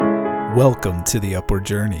Welcome to The Upward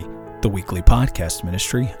Journey, the weekly podcast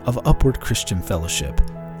ministry of Upward Christian Fellowship,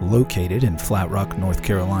 located in Flat Rock, North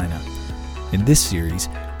Carolina. In this series,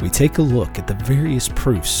 we take a look at the various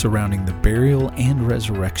proofs surrounding the burial and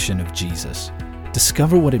resurrection of Jesus.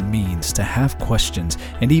 Discover what it means to have questions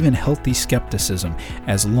and even healthy skepticism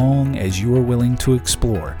as long as you are willing to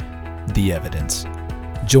explore the evidence.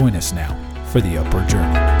 Join us now for The Upward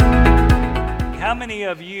Journey. How many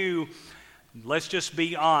of you, let's just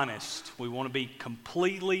be honest, we want to be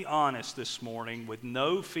completely honest this morning with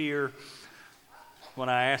no fear when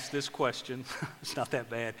I ask this question. It's not that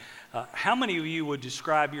bad. How many of you would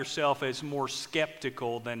describe yourself as more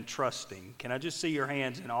skeptical than trusting? Can I just see your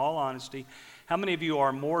hands in all honesty? How many of you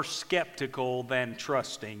are more skeptical than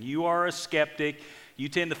trusting? You are a skeptic. You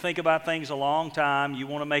tend to think about things a long time. You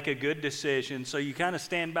want to make a good decision. So you kind of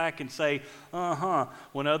stand back and say,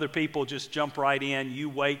 when other people just jump right in, you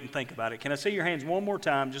wait and think about it. Can I see your hands one more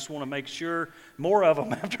time? Just want to make sure, more of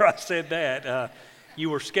them after I said that. You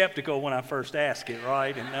were skeptical when I first asked it,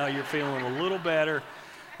 right? And now you're feeling a little better.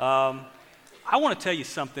 I want to tell you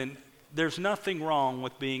something. There's nothing wrong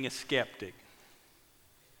with being a skeptic.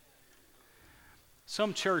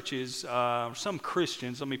 Some churches, some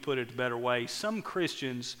Christians, let me put it a better way, some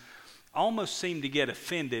Christians almost seem to get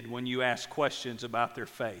offended when you ask questions about their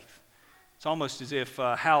faith. It's almost as if,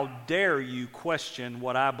 how dare you question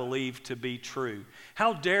what I believe to be true?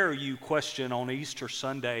 How dare you question on Easter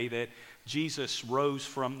Sunday that Jesus rose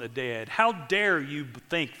from the dead? How dare you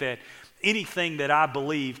think that anything that I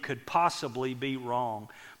believe could possibly be wrong?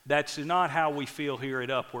 That's not how we feel here at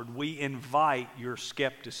Upward. We invite your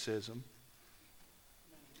skepticism.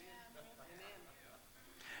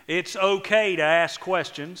 It's okay to ask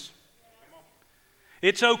questions.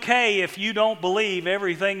 It's okay if you don't believe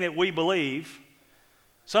everything that we believe.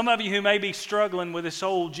 Some of you who may be struggling with this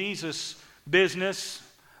whole Jesus business,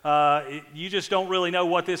 you just don't really know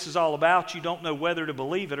what this is all about. You don't know whether to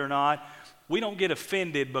believe it or not. We don't get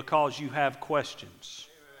offended because you have questions.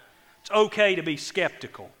 It's okay to be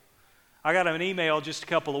skeptical. I got an email just a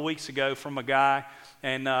couple of weeks ago from a guy,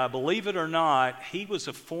 and believe it or not, he was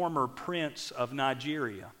a former prince of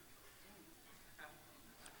Nigeria.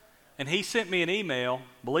 And he sent me an email,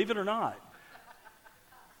 believe it or not.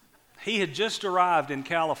 He had just arrived in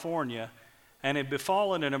California and had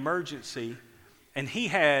befallen an emergency, and he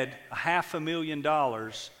had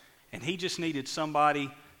 $500,000, and he just needed somebody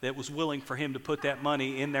that was willing for him to put that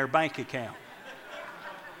money in their bank account.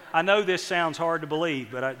 I know this sounds hard to believe,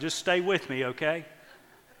 but just stay with me, okay?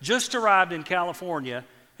 Just arrived in California,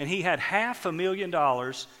 and he had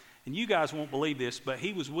 $500,000, and you guys won't believe this, but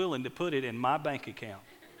he was willing to put it in my bank account.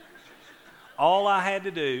 All I had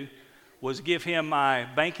to do was give him my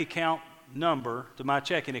bank account number to my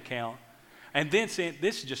checking account, and then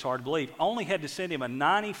this is just hard to believe, only had to send him a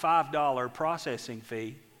 $95 processing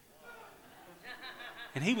fee,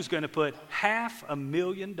 and he was going to put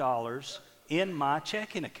 $500,000 in my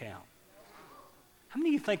checking account. How many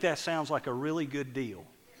of you think that sounds like a really good deal?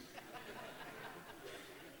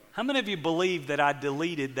 How many of you believe that I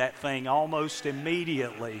deleted that thing almost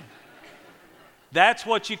immediately? That's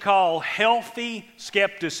what you call healthy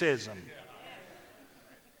skepticism.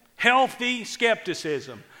 Healthy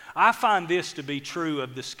skepticism. I find this to be true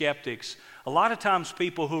of the skeptics. A lot of times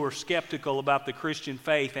people who are skeptical about the Christian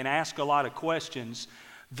faith and ask a lot of questions,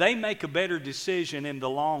 they make a better decision in the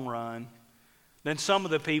long run than some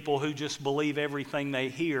of the people who just believe everything they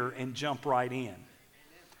hear and jump right in.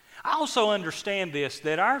 I also understand this,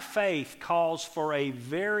 that our faith calls for a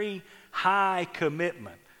very high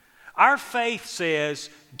commitment. Our faith says,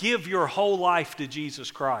 give your whole life to Jesus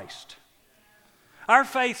Christ. Our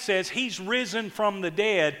faith says He's risen from the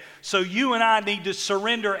dead, so you and I need to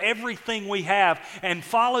surrender everything we have and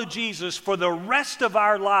follow Jesus for the rest of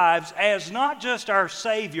our lives as not just our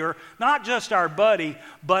Savior, not just our buddy,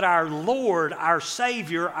 but our Lord, our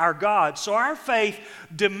Savior, our God. So our faith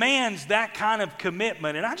demands that kind of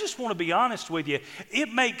commitment. And I just want to be honest with you,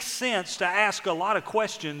 it makes sense to ask a lot of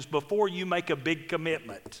questions before you make a big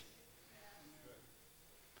commitment.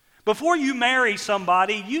 Before you marry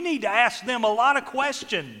somebody, you need to ask them a lot of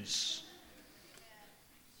questions.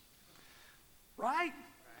 Right?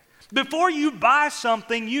 Before you buy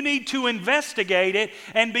something, you need to investigate it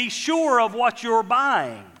and be sure of what you're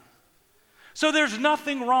buying. So there's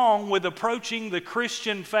nothing wrong with approaching the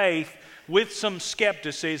Christian faith with some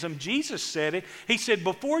skepticism. Jesus said it. He said,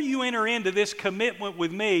 before you enter into this commitment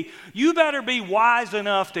with me, you better be wise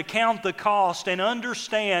enough to count the cost and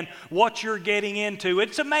understand what you're getting into.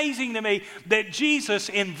 It's amazing to me that Jesus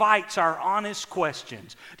invites our honest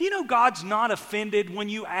questions. Do you know God's not offended when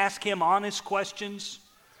you ask Him honest questions?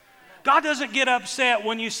 God doesn't get upset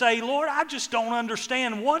when you say, Lord, I just don't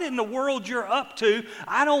understand what in the world you're up to.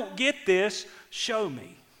 I don't get this. Show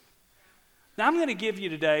me. Now, I'm going to give you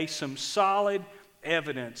today some solid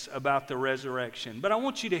evidence about the resurrection. But I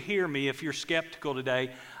want you to hear me if you're skeptical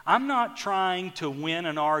today. I'm not trying to win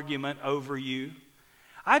an argument over you.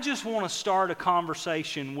 I just want to start a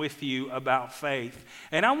conversation with you about faith.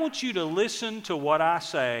 And I want you to listen to what I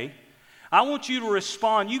say. I want you to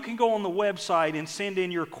respond. You can go on the website and send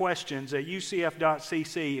in your questions at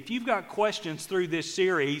ucf.cc. If you've got questions through this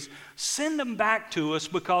series, send them back to us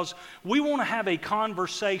because we want to have a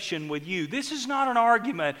conversation with you. This is not an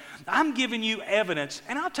argument. I'm giving you evidence.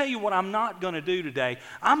 And I'll tell you what I'm not going to do today.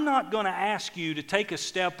 I'm not going to ask you to take a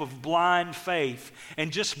step of blind faith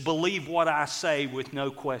and just believe what I say with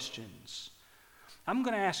no questions. I'm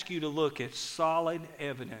going to ask you to look at solid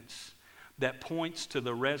evidence that points to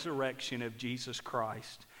the resurrection of Jesus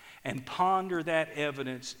Christ, and ponder that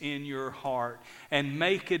evidence in your heart and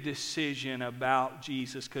make a decision about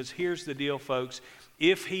Jesus. Because here's the deal, folks.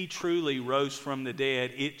 If He truly rose from the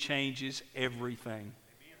dead, it changes everything.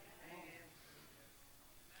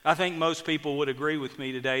 I think most people would agree with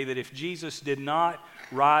me today that if Jesus did not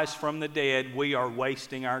rise from the dead, we are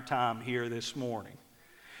wasting our time here this morning.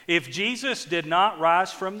 If Jesus did not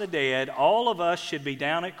rise from the dead, all of us should be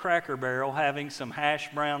down at Cracker Barrel having some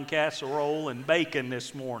hash brown casserole and bacon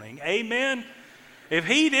this morning. Amen? If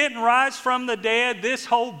He didn't rise from the dead, this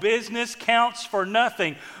whole business counts for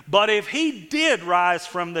nothing. But if He did rise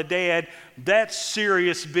from the dead, that's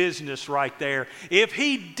serious business right there. If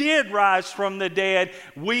He did rise from the dead,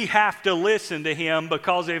 we have to listen to Him,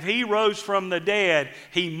 because if He rose from the dead,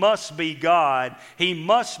 He must be God. He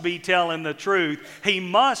must be telling the truth. He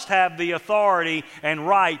must have the authority and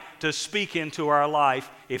right to speak into our life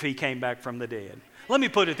if He came back from the dead. Let me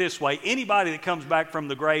put it this way. Anybody that comes back from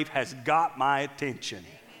the grave has got my attention.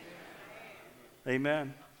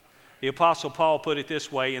 Amen. The Apostle Paul put it this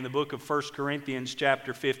way in the book of 1 Corinthians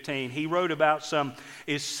chapter 15. He wrote about some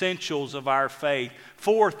essentials of our faith.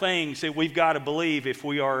 4 things that we've got to believe if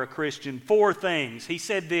we are a Christian. 4 things. He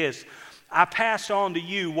said this, I pass on to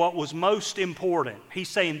you what was most important. He's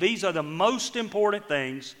saying these are the most important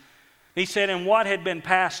things. He said, and what had been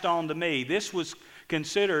passed on to me. This was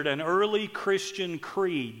considered an early Christian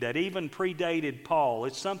creed that even predated Paul.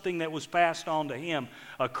 It's something that was passed on to him,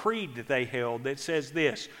 a creed that they held that says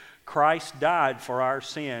this, Christ died for our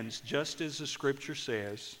sins, just as the Scripture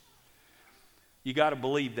says. You got to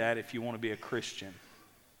believe that if you want to be a Christian.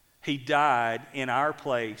 He died in our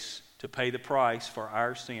place to pay the price for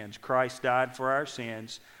our sins. Christ died for our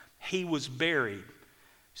sins. He was buried.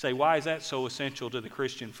 You say, why is that so essential to the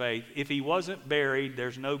Christian faith? If He wasn't buried,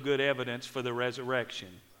 there's no good evidence for the resurrection.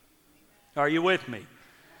 Are you with me?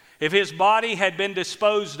 If His body had been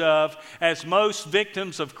disposed of as most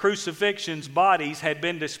victims of crucifixion's bodies had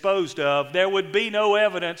been disposed of, there would be no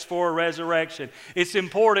evidence for a resurrection. It's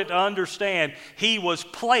important to understand He was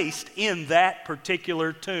placed in that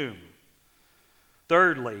particular tomb.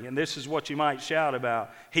 Thirdly, and this is what you might shout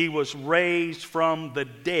about, He was raised from the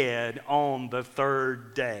dead on the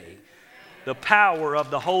 3rd day. The power of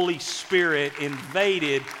the Holy Spirit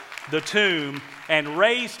invaded the tomb and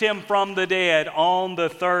raised Him from the dead on the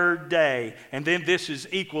 3rd day. And then this is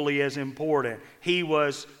equally as important. He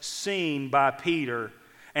was seen by Peter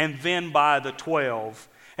and then by the 12.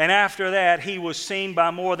 And after that, He was seen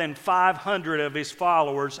by more than 500 of His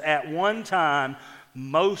followers at one time,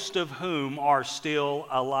 most of whom are still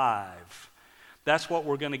alive. That's what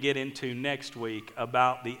we're going to get into next week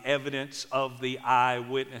about the evidence of the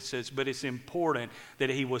eyewitnesses. But it's important that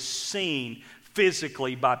He was seen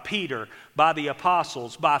physically by Peter, by the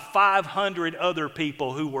apostles, by 500 other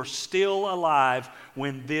people who were still alive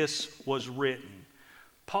when this was written.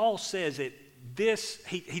 Paul says it.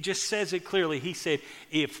 He just says it clearly. He said,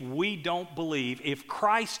 if we don't believe, if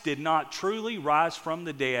Christ did not truly rise from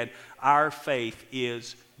the dead, our faith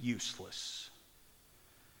is useless.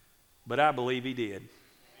 But I believe He did.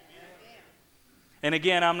 And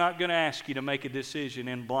again, I'm not going to ask you to make a decision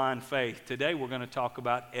in blind faith. Today we're going to talk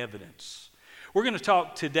about evidence. We're going to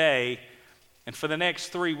talk today and for the next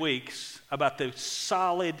 3 weeks about the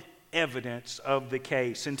solid evidence of the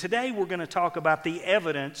case. And today we're going to talk about the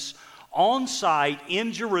evidence on site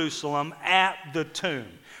in Jerusalem at the tomb.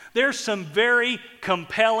 There's some very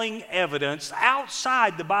compelling evidence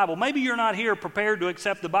outside the Bible. Maybe you're not here prepared to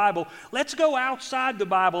accept the Bible. Let's go outside the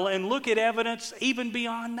Bible and look at evidence even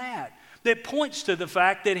beyond that points to the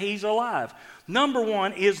fact that He's alive. Number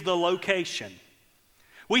 1 is the location.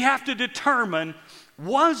 We have to determine,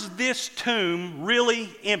 was this tomb really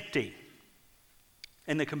empty?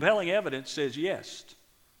 And the compelling evidence says yes.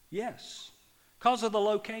 Yes. Because of the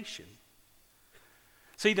location.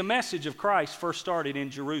 See, the message of Christ first started in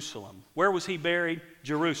Jerusalem. Where was he buried?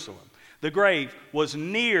 Jerusalem. The grave was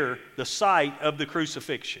near the site of the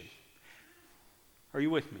crucifixion. Are you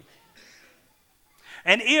with me?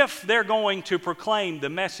 And if they're going to proclaim the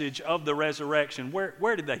message of the resurrection,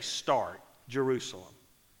 where did they start? Jerusalem.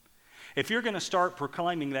 If you're going to start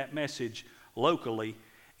proclaiming that message locally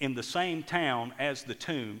in the same town as the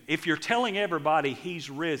tomb, if you're telling everybody he's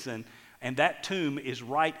risen and that tomb is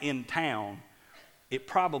right in town, it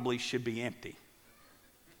probably should be empty.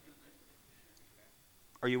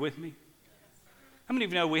 Are you with me? How many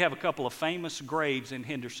of you know we have a couple of famous graves in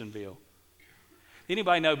Hendersonville?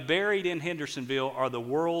 Anybody know buried in Hendersonville are the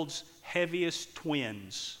world's heaviest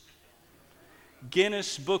twins?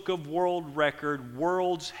 Guinness Book of World Record,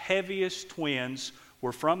 world's heaviest twins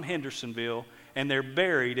were from Hendersonville, and they're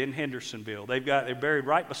buried in Hendersonville. They're buried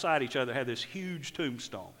right beside each other, have this huge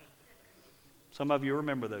tombstone. Some of you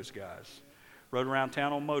remember those guys. Rode around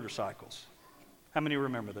town on motorcycles. How many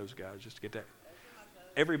remember those guys, just to get that?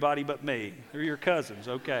 Everybody but me. They're your cousins,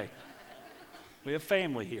 okay. We have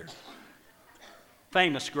family here.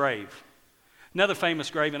 Famous grave. Another famous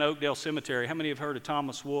grave in Oakdale Cemetery. How many have heard of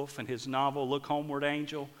Thomas Wolfe and his novel, Look Homeward,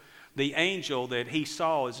 Angel? The angel that he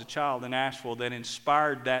saw as a child in Asheville that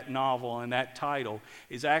inspired that novel and that title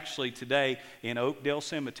is actually today in Oakdale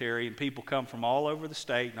Cemetery, and people come from all over the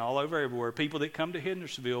state and all over everywhere. People that come to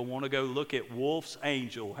Hendersonville want to go look at Wolfe's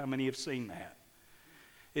angel. How many have seen that?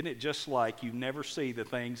 Isn't it just like you never see the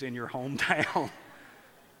things in your hometown?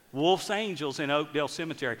 Wolfe's Angels in Oakdale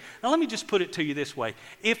Cemetery. Now let me just put it to you this way.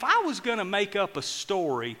 If I was going to make up a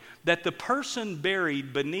story that the person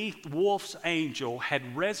buried beneath Wolfe's Angel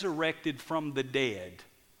had resurrected from the dead,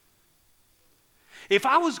 if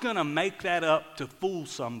I was going to make that up to fool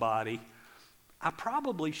somebody, I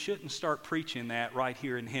probably shouldn't start preaching that right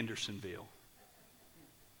here in Hendersonville.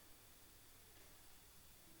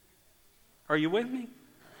 Are you with me?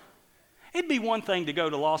 It'd be one thing to go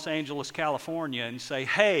to Los Angeles, California and say,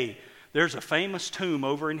 hey, there's a famous tomb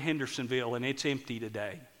over in Hendersonville and it's empty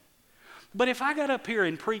today. But if I got up here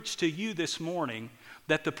and preached to you this morning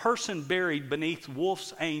that the person buried beneath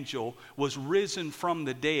Wolfe's Angel was risen from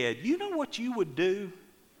the dead, you know what you would do?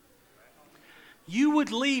 You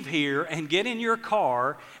would leave here and get in your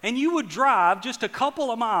car and you would drive just a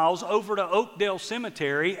couple of miles over to Oakdale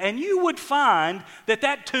Cemetery and you would find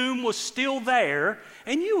that tomb was still there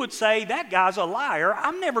and you would say, that guy's a liar.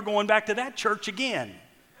 I'm never going back to that church again.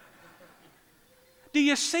 Do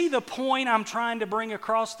you see the point I'm trying to bring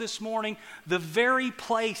across this morning? The very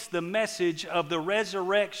place the message of the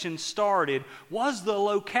resurrection started was the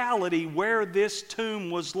locality where this tomb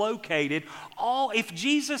was located. If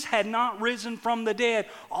Jesus had not risen from the dead,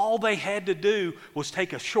 all they had to do was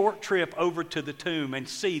take a short trip over to the tomb and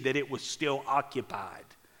see that it was still occupied.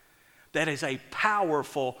 That is a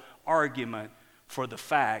powerful argument for the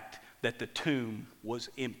fact that the tomb was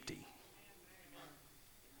empty.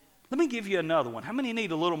 Let me give you another one. How many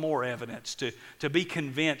need a little more evidence to be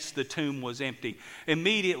convinced the tomb was empty?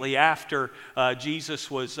 Immediately after Jesus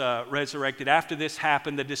was resurrected, after this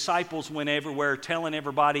happened, the disciples went everywhere telling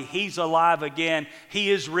everybody, he's alive again, he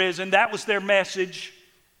is risen. That was their message.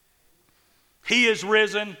 He is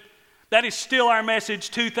risen. That is still our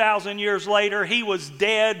message 2,000 years later. He was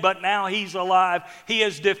dead, but now he's alive. He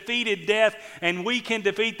has defeated death, and we can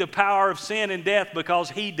defeat the power of sin and death because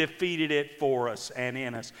he defeated it for us and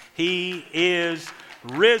in us. He is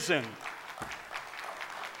risen.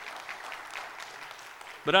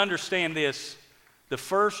 But understand this, the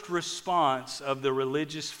first response of the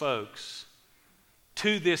religious folks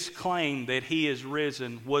to this claim that he is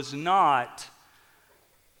risen was not,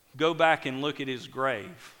 go back and look at his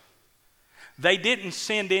grave. They didn't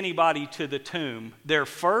send anybody to the tomb. Their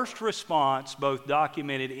first response, both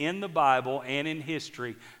documented in the Bible and in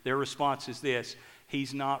history, their response is this: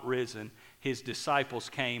 he's not risen. His disciples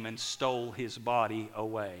came and stole his body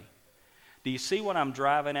away. Do you see what I'm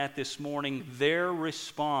driving at this morning? Their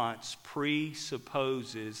response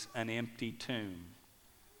presupposes an empty tomb.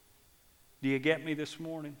 Do you get me this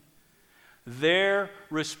morning? Their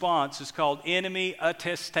response is called enemy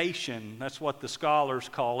attestation. That's what the scholars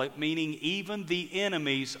call it, meaning even the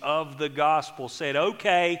enemies of the gospel said,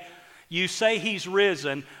 okay, you say he's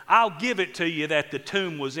risen. I'll give it to you that the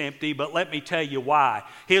tomb was empty, but let me tell you why.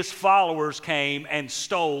 His followers came and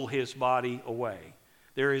stole his body away.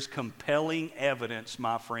 There is compelling evidence,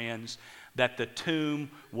 my friends, that the tomb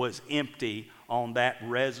was empty on that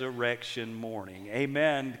resurrection morning.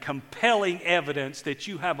 Amen. Compelling evidence that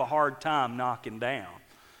you have a hard time knocking down.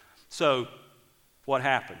 So, what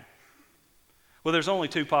happened? Well, there's only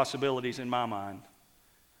two possibilities in my mind.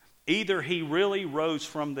 Either he really rose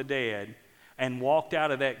from the dead and walked out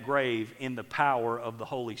of that grave in the power of the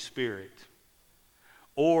Holy Spirit,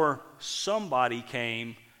 or somebody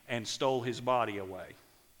came and stole his body away.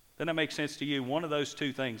 Doesn't that make sense to you? One of those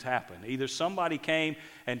two things happened. Either somebody came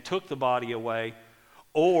and took the body away,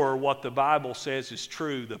 or what the Bible says is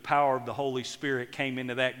true, the power of the Holy Spirit came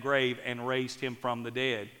into that grave and raised him from the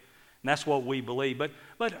dead. And that's what we believe.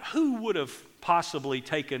 But who would have possibly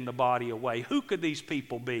taken the body away? Who could these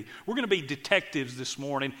people be? We're going to be detectives this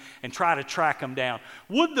morning and try to track them down.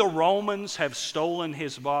 Would the Romans have stolen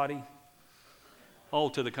his body? Oh,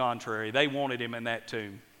 to the contrary. They wanted him in that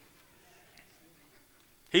tomb.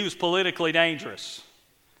 He was politically dangerous.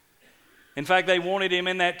 In fact, they wanted him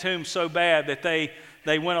in that tomb so bad that they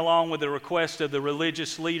went along with the request of the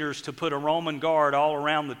religious leaders to put a Roman guard all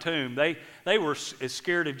around the tomb. They were as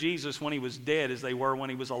scared of Jesus when he was dead as they were when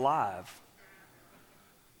he was alive.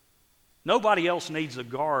 Nobody else needs a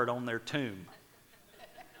guard on their tomb.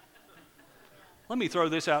 Let me throw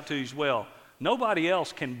this out to you as well. Nobody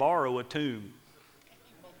else can borrow a tomb.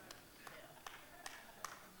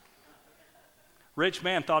 Rich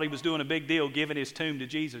man thought he was doing a big deal giving his tomb to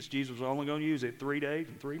Jesus. Jesus was only going to use it 3 days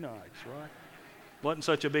and 3 nights, right? Wasn't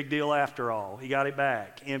such a big deal after all. He got it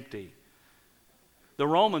back, empty. The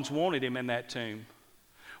Romans wanted him in that tomb.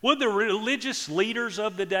 Would the religious leaders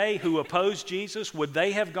of the day who opposed Jesus, would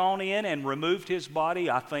they have gone in and removed his body?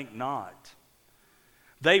 I think not.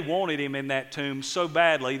 They wanted him in that tomb so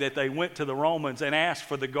badly that they went to the Romans and asked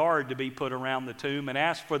for the guard to be put around the tomb and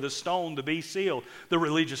asked for the stone to be sealed. The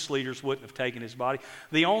religious leaders wouldn't have taken his body.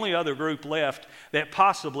 The only other group left that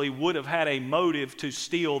possibly would have had a motive to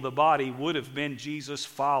steal the body would have been Jesus'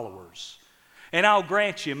 followers. And I'll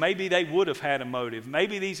grant you, maybe they would have had a motive.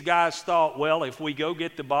 Maybe these guys thought, well, if we go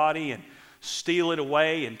get the body and steal it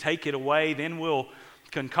away and take it away, then we'll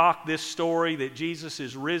concoct this story that Jesus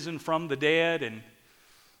is risen from the dead.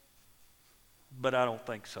 But I don't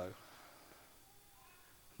think so.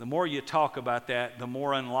 The more you talk about that, the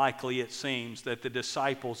more unlikely it seems that the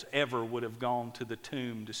disciples ever would have gone to the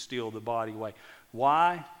tomb to steal the body away.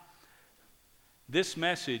 Why? This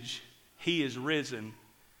message, he is risen,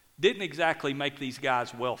 didn't exactly make these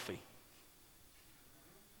guys wealthy.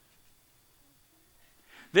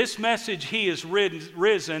 This message, he is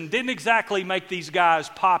risen, didn't exactly make these guys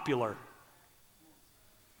popular.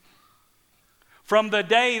 From the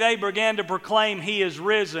day they began to proclaim he is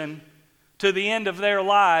risen to the end of their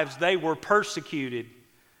lives, they were persecuted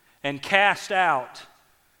and cast out.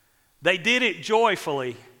 They did it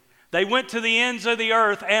joyfully. They went to the ends of the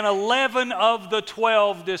earth, and 11 of the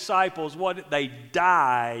 12 disciples, they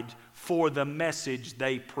died for the message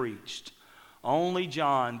they preached. Only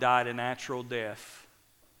John died a natural death.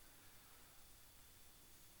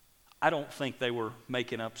 I don't think they were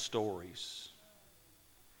making up stories.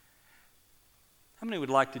 How many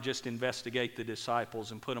would like to just investigate the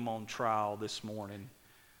disciples and put them on trial this morning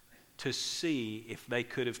to see if they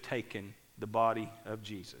could have taken the body of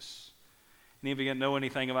Jesus? Any of you know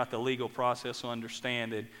anything about the legal process will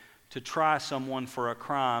understand that to try someone for a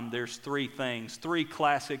crime, there's 3 things, 3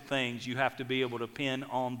 classic things you have to be able to pin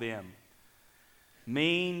on them.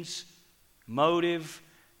 Means, motive,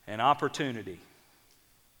 and opportunity.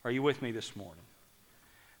 Are you with me this morning?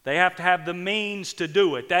 They have to have the means to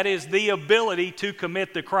do it. That is the ability to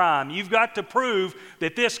commit the crime. You've got to prove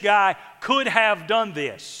that this guy could have done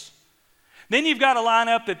this. Then you've got to line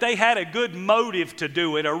up that they had a good motive to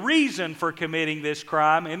do it, a reason for committing this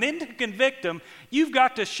crime. And then to convict them, you've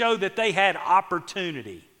got to show that they had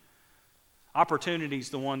opportunity. Opportunity is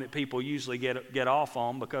the one that people usually get off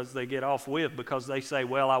on because they get off with because they say,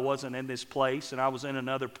 well, I wasn't in this place and I was in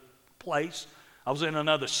another place. I was in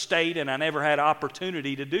another state and I never had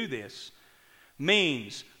opportunity to do this.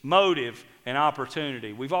 Means, motive, and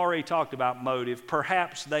opportunity. We've already talked about motive.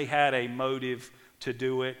 Perhaps they had a motive to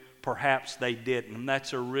do it. Perhaps they didn't. And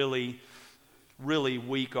that's a really, really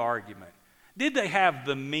weak argument. Did they have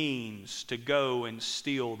the means to go and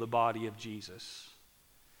steal the body of Jesus?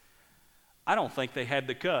 I don't think they had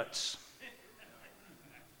the guts.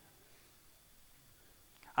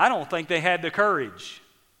 I don't think they had the courage.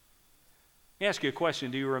 Let me ask you a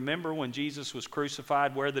question. Do you remember when Jesus was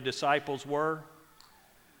crucified where the disciples were?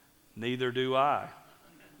 Neither do I.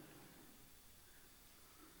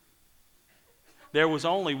 There was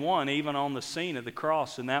only one even on the scene of the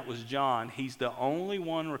cross, and that was John. He's the only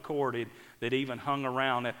one recorded that even hung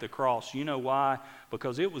around at the cross. You know why?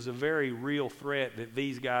 Because it was a very real threat that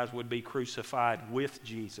these guys would be crucified with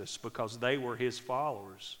Jesus because they were his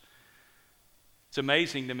followers. It's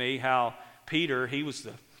amazing to me how Peter, he was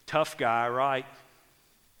the tough guy, right?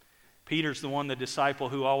 Peter's the one, the disciple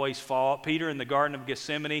who always fought. Peter in the Garden of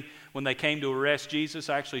Gethsemane, when they came to arrest Jesus,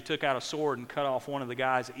 actually took out a sword and cut off one of the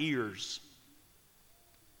guy's ears.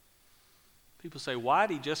 People say, why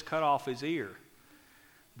did he just cut off his ear?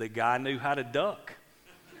 The guy knew how to duck.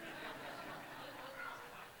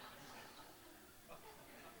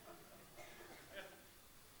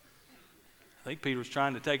 I think Peter was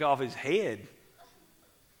trying to take off his head.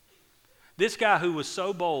 This guy who was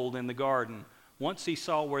so bold in the garden, once he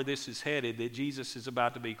saw where this is headed, that Jesus is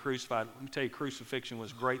about to be crucified, let me tell you, crucifixion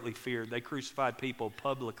was greatly feared. They crucified people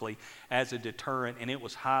publicly as a deterrent, and it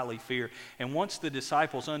was highly feared. And once the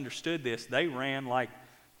disciples understood this, they ran like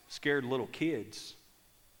scared little kids.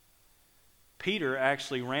 Peter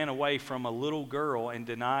actually ran away from a little girl and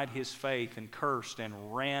denied his faith and cursed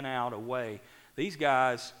and ran out away. These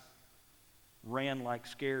guys ran like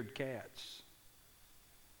scared cats.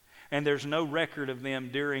 And there's no record of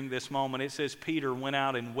them during this moment. It says Peter went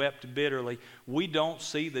out and wept bitterly. We don't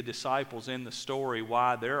see the disciples in the story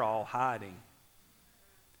why they're all hiding.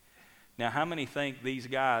 Now, how many think these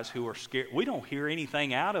guys who are scared, we don't hear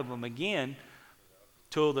anything out of them again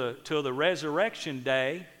till the resurrection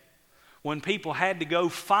day when people had to go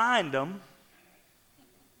find them.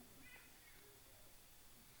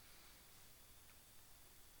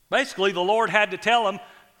 Basically, the Lord had to tell them,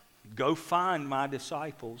 go find my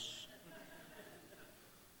disciples.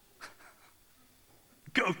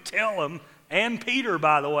 Go tell them, and Peter,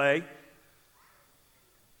 by the way.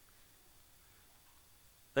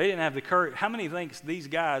 They didn't have the courage. How many thinks these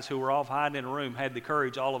guys who were off hiding in a room had the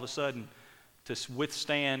courage all of a sudden to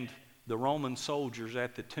withstand the Roman soldiers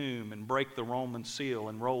at the tomb and break the Roman seal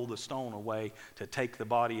and roll the stone away to take the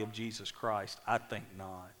body of Jesus Christ? I think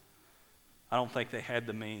not. I don't think they had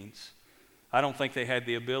the means. I don't think they had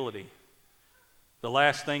the ability. The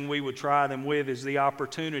last thing we would try them with is the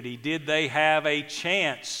opportunity. Did they have a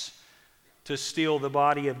chance to steal the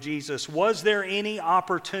body of Jesus? Was there any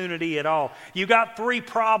opportunity at all? You got three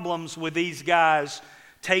problems with these guys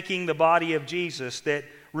taking the body of Jesus that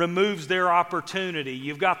removes their opportunity.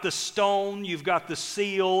 You've got the stone, you've got the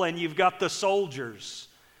seal, and you've got the soldiers.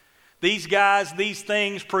 These guys, these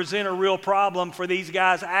things present a real problem for these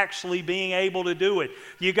guys actually being able to do it.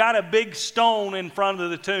 You got a big stone in front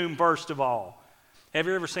of the tomb, first of all. Have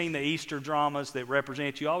you ever seen the Easter dramas that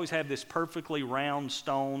represent, you always have this perfectly round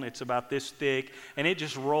stone, it's about this thick, and it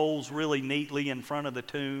just rolls really neatly in front of the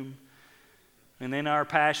tomb. And then our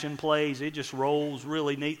Passion plays, it just rolls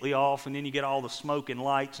really neatly off, and then you get all the smoke and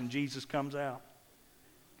lights, and Jesus comes out.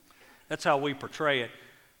 That's how we portray it.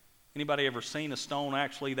 Anybody ever seen a stone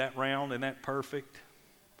actually that round and that perfect?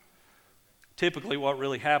 Typically what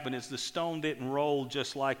really happened is the stone didn't roll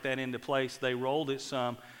just like that into place. They rolled it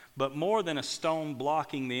some. But more than a stone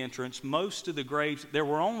blocking the entrance, most of the graves, there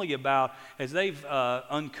were only about, as they've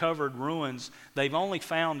uncovered ruins, they've only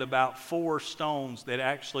found about 4 stones that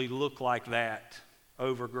actually look like that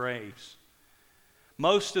over graves.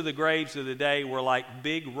 Most of the graves of the day were like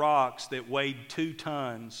big rocks that weighed 2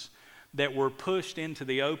 tons that were pushed into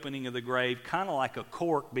the opening of the grave, kind of like a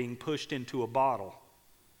cork being pushed into a bottle.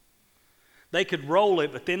 They could roll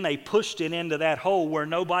it, but then they pushed it into that hole where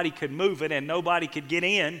nobody could move it and nobody could get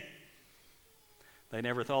in. They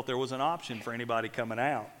never thought there was an option for anybody coming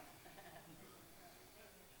out.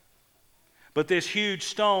 But this huge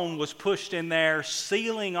stone was pushed in there,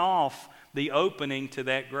 sealing off the opening to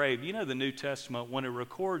that grave. You know, the New Testament, when it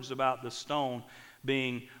records about the stone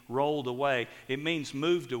being rolled away, it means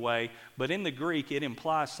moved away, but in the Greek it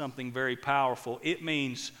implies something very powerful. It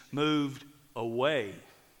means moved away.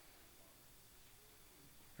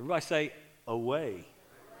 Everybody say, away.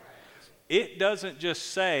 It doesn't just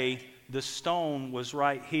say the stone was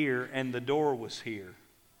right here and the door was here.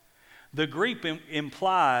 The Greek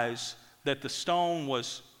implies that the stone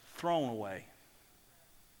was thrown away.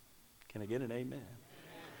 Can I get an amen?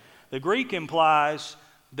 The Greek implies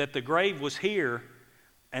that the grave was here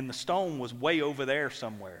and the stone was way over there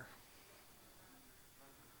somewhere.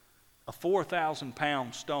 A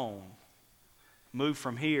 4,000-pound stone moved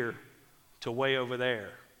from here to way over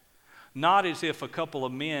there. Not as if a couple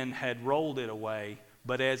of men had rolled it away,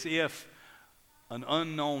 but as if an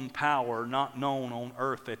unknown power, not known on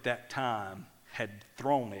earth at that time, had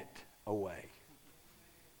thrown it away.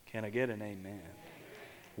 Can I get an amen?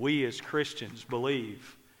 We as Christians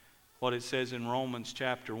believe what it says in Romans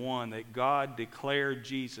chapter 1, that God declared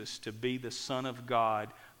Jesus to be the Son of God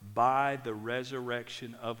by the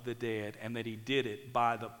resurrection of the dead, and that He did it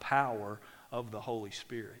by the power of the Holy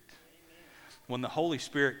Spirit. When the Holy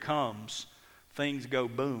Spirit comes, things go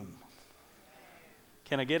boom.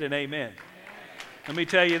 Can I get an amen? Let me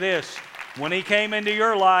tell you this. When He came into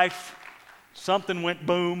your life, something went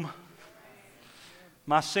boom.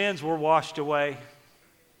 My sins were washed away.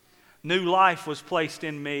 New life was placed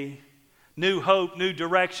in me. New hope, new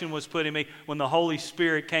direction was put in me when the Holy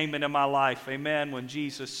Spirit came into my life. Amen. When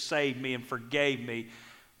Jesus saved me and forgave me,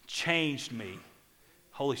 changed me.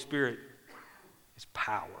 Holy Spirit is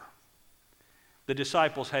power. The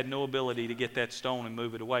disciples had no ability to get that stone and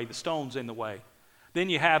move it away. The stone's in the way. Then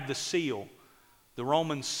you have the seal. The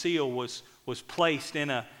Roman seal was placed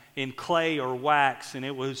in clay or wax, and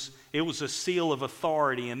it was a seal of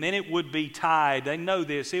authority. And then it would be tied. They know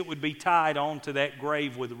this. It would be tied onto that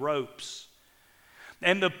grave with ropes.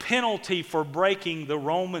 And the penalty for breaking the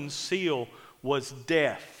Roman seal was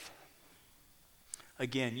death.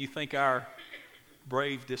 Again, you think our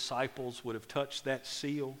brave disciples would have touched that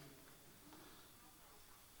seal?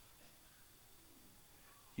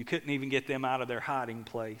 You couldn't even get them out of their hiding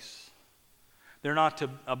place. They're not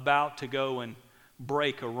about to go and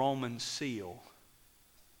break a Roman seal.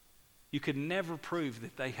 You could never prove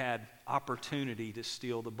that they had opportunity to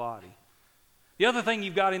steal the body. The other thing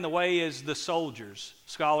you've got in the way is the soldiers.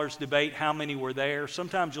 Scholars debate how many were there.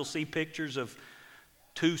 Sometimes you'll see pictures of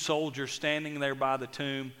 2 soldiers standing there by the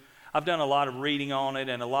tomb. I've done a lot of reading on it,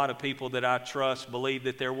 and a lot of people that I trust believe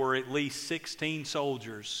that there were at least 16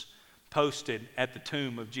 soldiers posted at the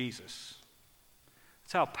tomb of Jesus.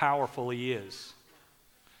 That's how powerful he is.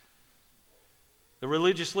 The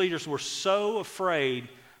religious leaders were so afraid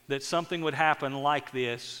that something would happen like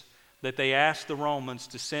this that they asked the Romans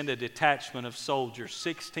to send a detachment of soldiers,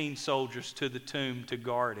 16 soldiers, to the tomb to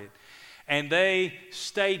guard it. And they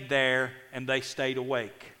stayed there, and they stayed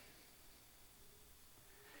awake.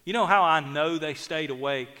 You know how I know they stayed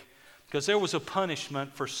awake? Because there was a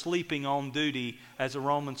punishment for sleeping on duty as a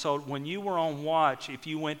Roman soldier. When you were on watch, if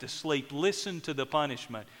you went to sleep, listen to the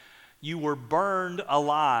punishment. You were burned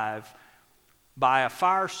alive by a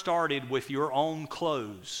fire started with your own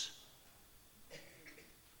clothes. Let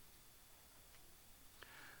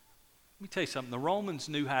me tell you something. The Romans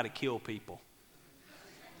knew how to kill people.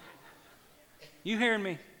 You hearing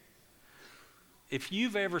me? If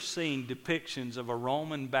you've ever seen depictions of a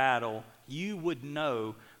Roman battle, you would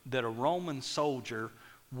know that a Roman soldier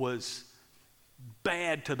was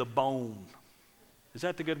bad to the bone. Is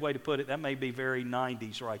that the good way to put it? That may be very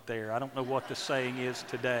 90s right there. I don't know what the saying is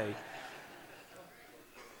today.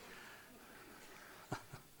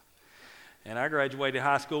 And I graduated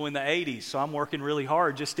high school in the 80s, so I'm working really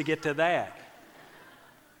hard just to get to that.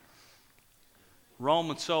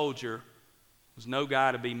 Roman soldier was no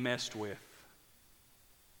guy to be messed with.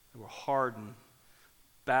 They were hardened,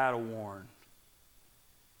 battle-worn.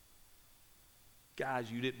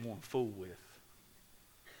 Guys you didn't want to fool with.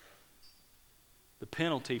 The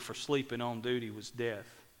penalty for sleeping on duty was death.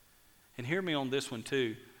 And hear me on this one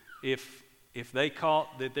too. If they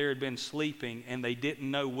caught that there had been sleeping and they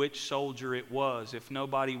didn't know which soldier it was, if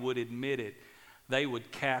nobody would admit it, they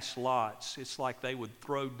would cast lots. It's like they would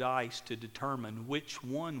throw dice to determine which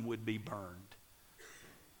one would be burned.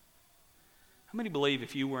 How many believe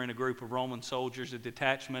if you were in a group of Roman soldiers, a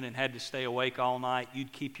detachment, and had to stay awake all night,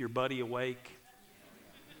 you'd keep your buddy awake?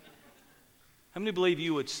 How many believe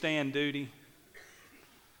you would stand duty?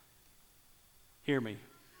 Hear me.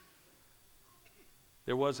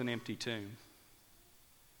 There was an empty tomb.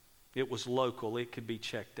 It was local. It could be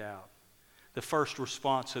checked out. The first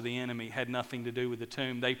response of the enemy had nothing to do with the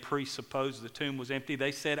tomb. They presupposed the tomb was empty.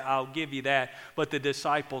 They said, I'll give you that. But the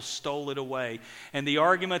disciples stole it away. And the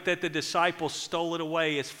argument that the disciples stole it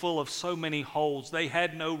away is full of so many holes. They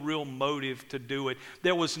had no real motive to do it.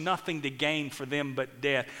 There was nothing to gain for them but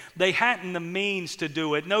death. They hadn't the means to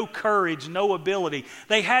do it. No courage, no ability.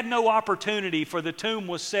 They had no opportunity, for the tomb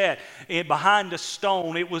was set behind a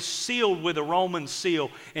stone. It was sealed with a Roman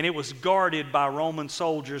seal, and it was guarded by Roman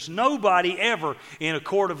soldiers. Nobody ever in a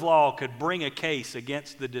court of law could bring a case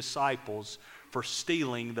against the disciples for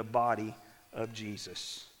stealing the body of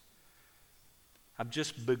Jesus. I've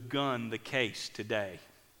just begun the case today.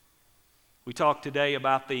 We talked today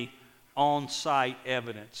about the on-site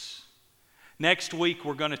evidence. Next week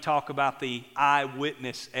we're going to talk about the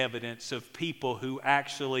eyewitness evidence of people who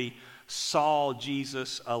actually saw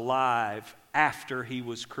Jesus alive after he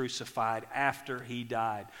was crucified, after he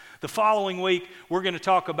died. The following week, we're going to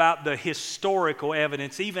talk about the historical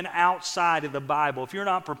evidence, even outside of the Bible. If you're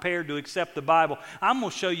not prepared to accept the Bible, I'm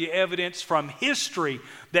going to show you evidence from history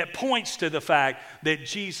that points to the fact that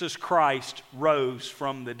Jesus Christ rose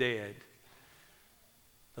from the dead.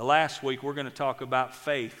 The last week, we're going to talk about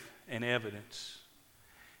faith and evidence.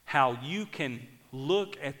 How you can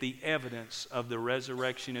look at the evidence of the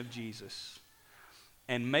resurrection of Jesus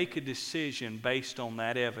and make a decision based on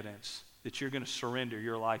that evidence that you're going to surrender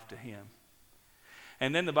your life to Him.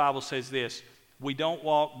 And then the Bible says this, We don't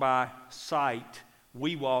walk by sight,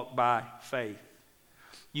 we walk by faith.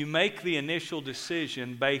 You make the initial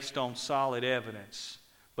decision based on solid evidence,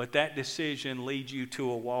 but that decision leads you to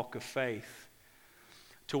a walk of faith,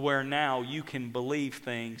 to where now you can believe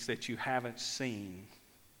things that you haven't seen.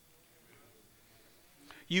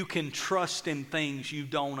 You can trust in things you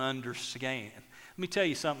don't understand. Let me tell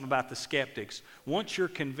you something about the skeptics. Once you're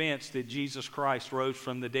convinced that Jesus Christ rose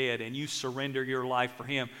from the dead and you surrender your life for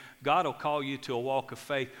Him, God will call you to a walk of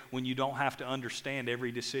faith when you don't have to understand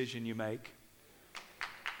every decision you make.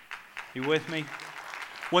 You with me?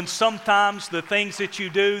 When sometimes the things that you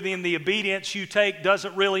do, then the obedience you take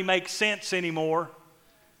doesn't really make sense anymore,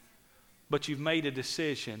 but you've made a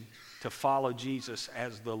decision to follow Jesus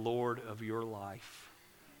as the Lord of your life.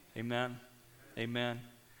 Amen? Amen.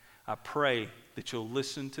 I pray that you'll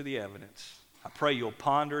listen to the evidence. I pray you'll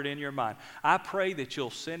ponder it in your mind. I pray that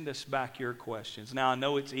you'll send us back your questions. Now, I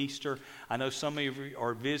know it's Easter. I know some of you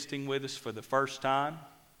are visiting with us for the first time.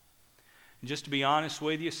 And just to be honest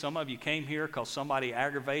with you, some of you came here because somebody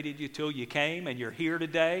aggravated you till you came, and you're here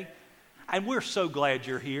today. And we're so glad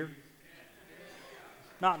you're here.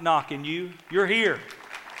 Not knocking you. You're here.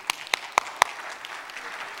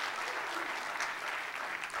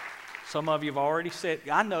 Some of you have already said,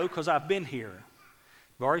 I know because I've been here.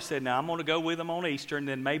 You've already said, now I'm going to go with them on Easter, and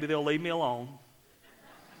then maybe they'll leave me alone.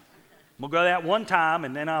 I'm going to go that one time,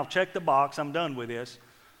 and then I'll check the box. I'm done with this.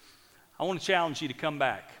 I want to challenge you to come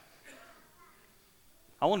back.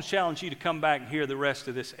 I want to challenge you to come back and hear the rest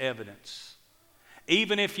of this evidence.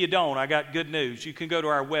 Even if you don't, I got good news. You can go to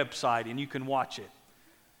our website and you can watch it.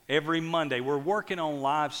 Every Monday, we're working on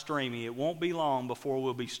live streaming. It won't be long before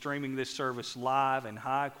we'll be streaming this service live and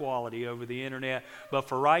high quality over the internet. But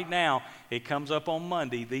for right now, it comes up on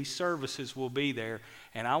Monday. These services will be there.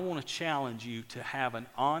 And I want to challenge you to have an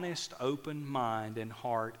honest, open mind and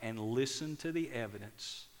heart and listen to the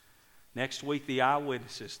evidence. Next week, the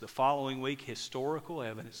eyewitnesses. The following week, historical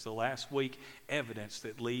evidence. The last week, evidence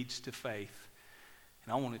that leads to faith.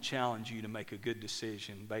 And I want to challenge you to make a good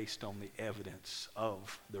decision based on the evidence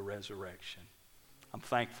of the resurrection. I'm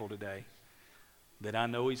thankful today that I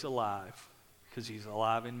know He's alive because He's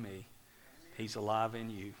alive in me. He's alive in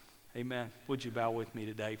you. Amen. Would you bow with me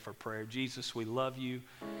today for prayer? Jesus, we love you.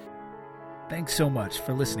 Thanks so much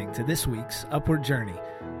for listening to this week's Upward Journey.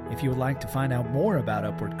 If you would like to find out more about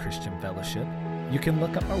Upward Christian Fellowship, you can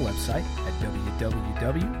look up our website at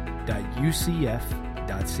www.ucf.cc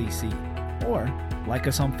or like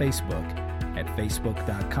us on Facebook at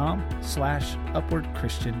facebook.com/Upward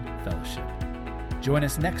Christian Fellowship. Join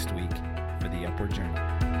us next week for the Upward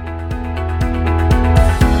Journey.